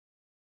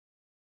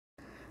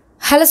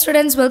Hello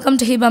students, welcome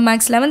to Hiba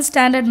Max 11th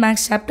Standard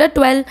Max Chapter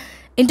 12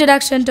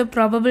 Introduction to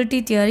Probability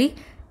Theory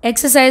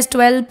Exercise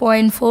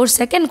 12.4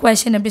 second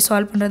question எப்படி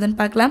solve பண்றதுன்னு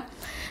பார்க்கலாம்.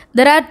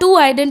 There are two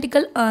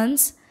identical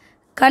urns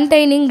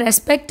containing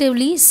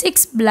respectively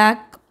 6 black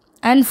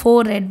and 4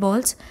 red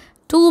balls,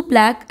 2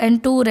 black and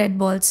 2 red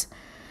balls.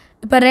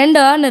 இப்போ ரெண்டு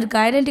urn இருக்கு,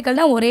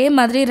 ஐடென்டிக்கல்னா ஒரே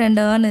மாதிரி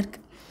ரெண்டு urn இருக்கு.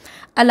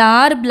 அதில்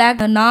 6 black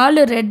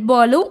 4 red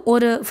ballும்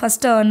ஒரு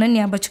first urn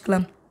ஞாபகம்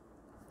வச்சுக்கலாம்.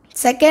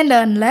 Second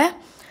urnல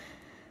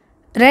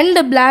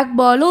ரெண்டு black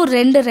ballும்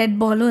ரெண்டு red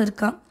ballும்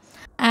இருக்காம்.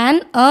 An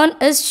urn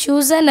is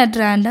chosen at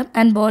random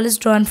and ball is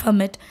drawn from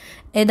it.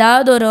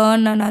 ஏதாவது ஒரு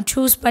urn நான்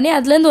சூஸ் பண்ணி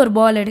அதுலேருந்து ஒரு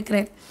பால்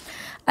எடுக்கிறேன்.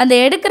 அந்த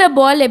எடுக்கிற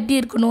பால் எப்படி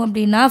இருக்கணும்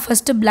அப்படின்னா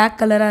ஃபஸ்ட்டு black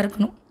கலராக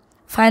இருக்கணும்.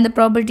 Find the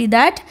probability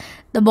that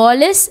the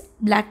ball is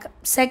black.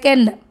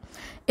 Second,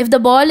 if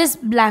the ball is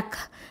black,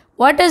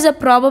 what is the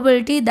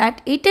probability that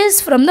it is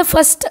from the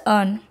first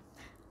urn?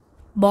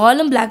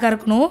 பாலும் black-ஆக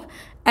இருக்கணும்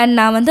அண்ட்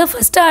நான் வந்து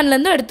ஃபஸ்ட்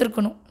urn-லேருந்து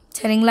எடுத்துருக்கணும்.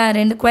 சரிங்களா?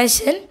 ரெண்டு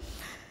கொஷின்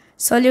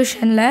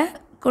சொல்யூஷனில்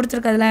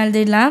கொடுத்துருக்கிறதுலாம்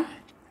எழுதிடலாம்.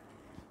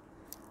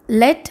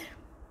 Let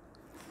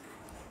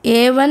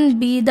A1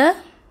 be the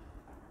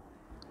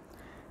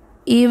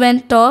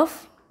event of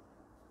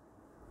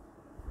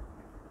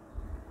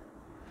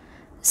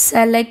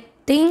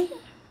selecting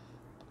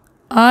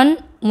on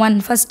one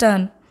first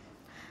urn.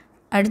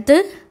 அடுத்து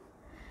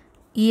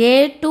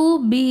A2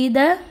 be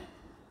the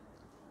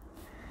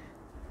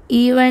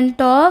event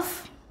of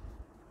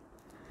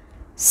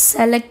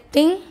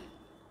selecting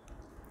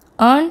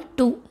on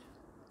 2.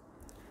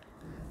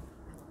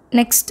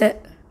 Next,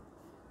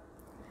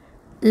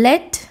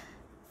 let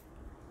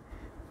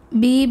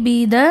B be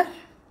the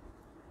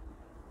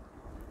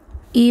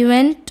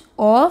event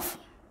of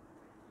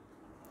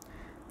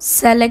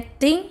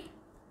selecting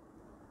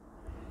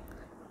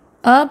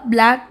a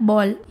black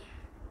ball.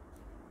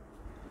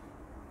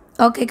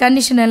 Okay,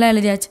 condition எல்லாம்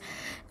எழுதியாச்சு.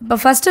 இப்போ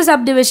first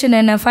subdivision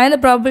என்ன? Find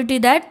the probability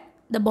that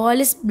the ball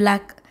is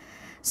black.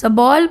 So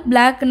ball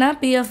blackனா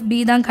P of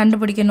B தான்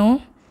கண்டுபிடிக்கணும்.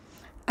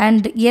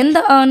 And எந்த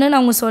urn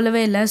அவங்க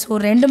சொல்லவே இல்லை, ஸோ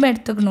ரெண்டுமே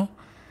எடுத்துக்கணும்.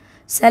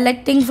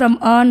 செலக்டிங் ஃப்ரம்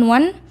urn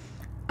 1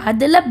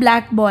 அதில்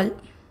black ball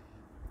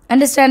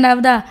அண்டர்ஸ்டாண்ட்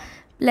ஆகுதா,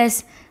 plus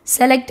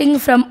selecting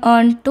from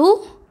urn 2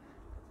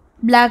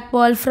 black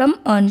ball from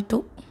urn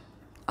 2.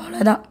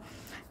 அவ்வளோதான்.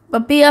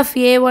 இப்போ P of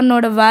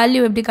A1ஓட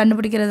வேல்யூ எப்படி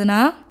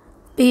கண்டுபிடிக்கிறதுனா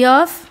P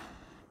of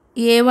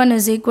A1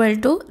 is equal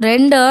to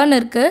ரெண்டு urn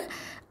இருக்குது,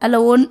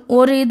 அதில்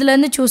ஒரு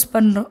இதுலேருந்து சூஸ்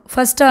பண்ணுறோம்,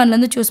 ஃபஸ்ட்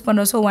urnலேருந்து சூஸ்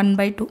பண்ணுறோம், ஸோ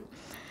 1/2.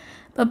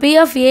 இப்போ P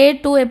of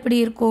A2 எப்படி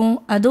இருக்கும்,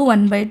 அதுவும்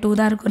 1/2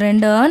 தான் இருக்கும்.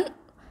 ரெண்டு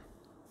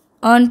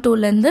urn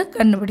 2லேருந்து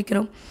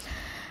கண்டுபிடிக்கிறோம்.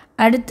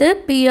 அடுத்து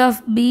P of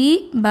B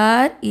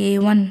bar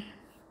A1.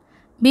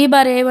 B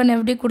bar A1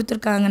 எப்படி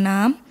கொடுத்துருக்காங்கன்னா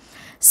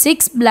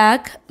 6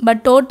 black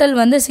பட் டோட்டல்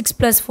வந்து 6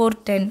 + 4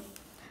 10.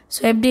 ஸோ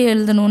எப்படி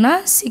எழுதணுன்னா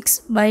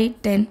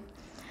 6/10.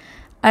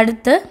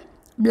 அடுத்து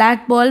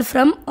black ball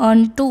from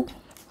urn 2.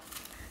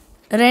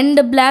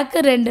 ரெண்டு black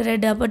ரெண்டு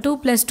red, அப்போ 2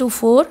 + 2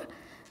 4.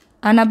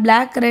 ஆனால்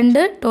black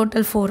ரெண்டு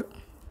டோட்டல் 4.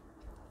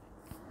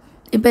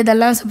 இப்போ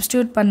இதெல்லாம்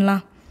சப்ஸ்டியூட்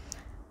பண்ணலாம்.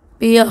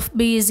 P of B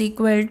is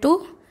equal to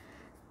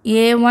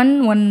A1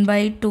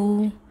 1/2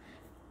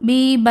 B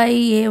by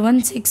A1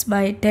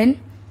 6/10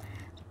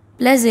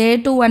 plus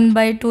A2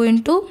 1/2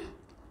 into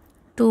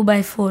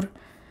 2/4.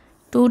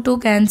 2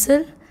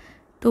 cancel,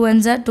 2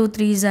 1s are 2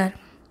 3s are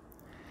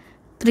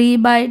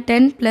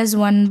 3/10 plus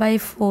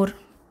 1/4.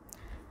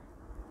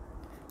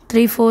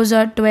 3 4s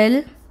are 12,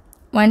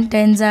 1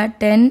 10s are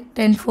 10,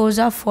 10 4s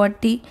are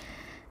 40.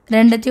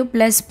 ரெண்டத்தையும்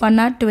plus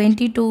பண்ணால்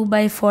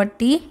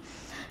 22/40.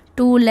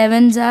 2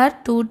 11s are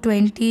 2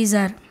 20s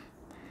are.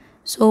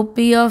 So P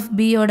of B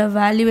ஓட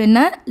value என்ன,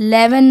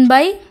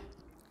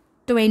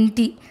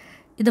 11/20.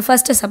 இது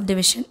first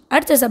subdivision.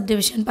 அடுத்த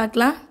subdivision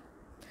பார்க்கலாம்.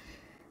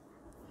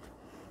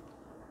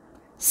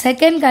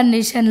 Second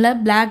கண்டிஷனில்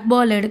black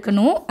பால்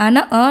எடுக்கணும்,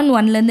 ஆனால் urn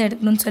 1லேருந்து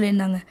எடுக்கணும்னு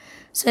சொல்லியிருந்தாங்க.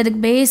 ஸோ இதுக்கு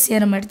பேஸ்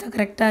தியரம் எடுத்தால்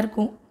கரெக்டாக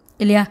இருக்கும்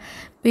இல்லையா.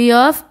 P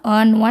of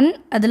urn 1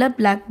 அதில்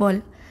பிளாக்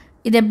பால்.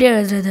 இது எப்படி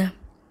எழுதுறது,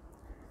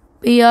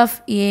 P of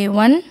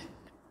A1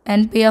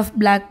 and P of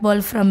black ball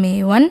from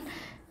A1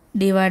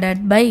 divided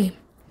by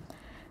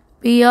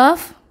P of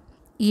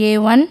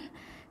A1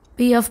 P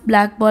of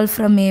black ball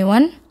from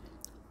A1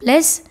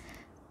 plus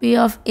P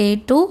of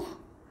A2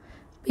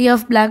 P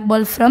of black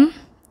ball from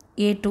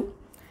A2.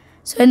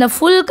 So இந்த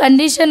full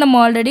condition நம்ம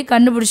already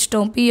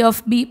கண்டுபிடிச்சிட்டோம். P of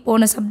B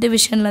போன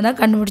சப்டிவிஷனில் தான்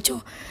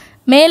கண்டுபிடிச்சோம்.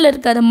 மேலே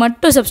இருக்கிறத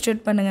மட்டும்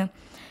substitute பண்ணுங்கள்.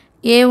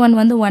 A1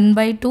 வந்து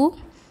 1/2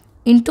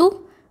 into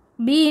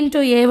B into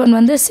A1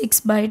 வந்து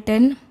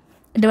 6/10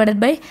 divided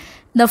by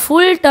the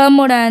full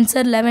termோட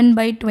answer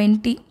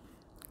 11/20.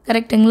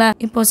 கரெக்டுங்களா?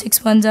 இப்போது 6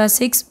 1s are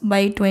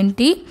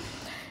 6/20.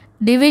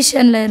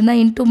 டிவிஷனில் இருந்தால்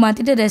இன்ட்டு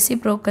மாற்றிட்டு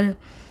ரெசிப்ரோக்கல்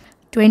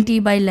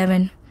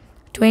 20/11.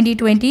 20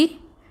 20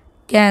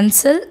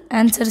 cancel,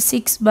 answer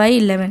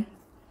 6/11.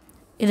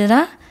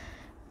 இதுதான்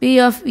P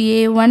of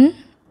A1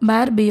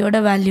 bar B ஓட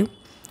value.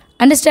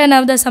 Understand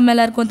of the some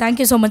எல்லாருக்கும்.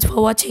 தேங்க்யூ ஸோ மச்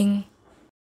ஃபார் வாட்சிங்.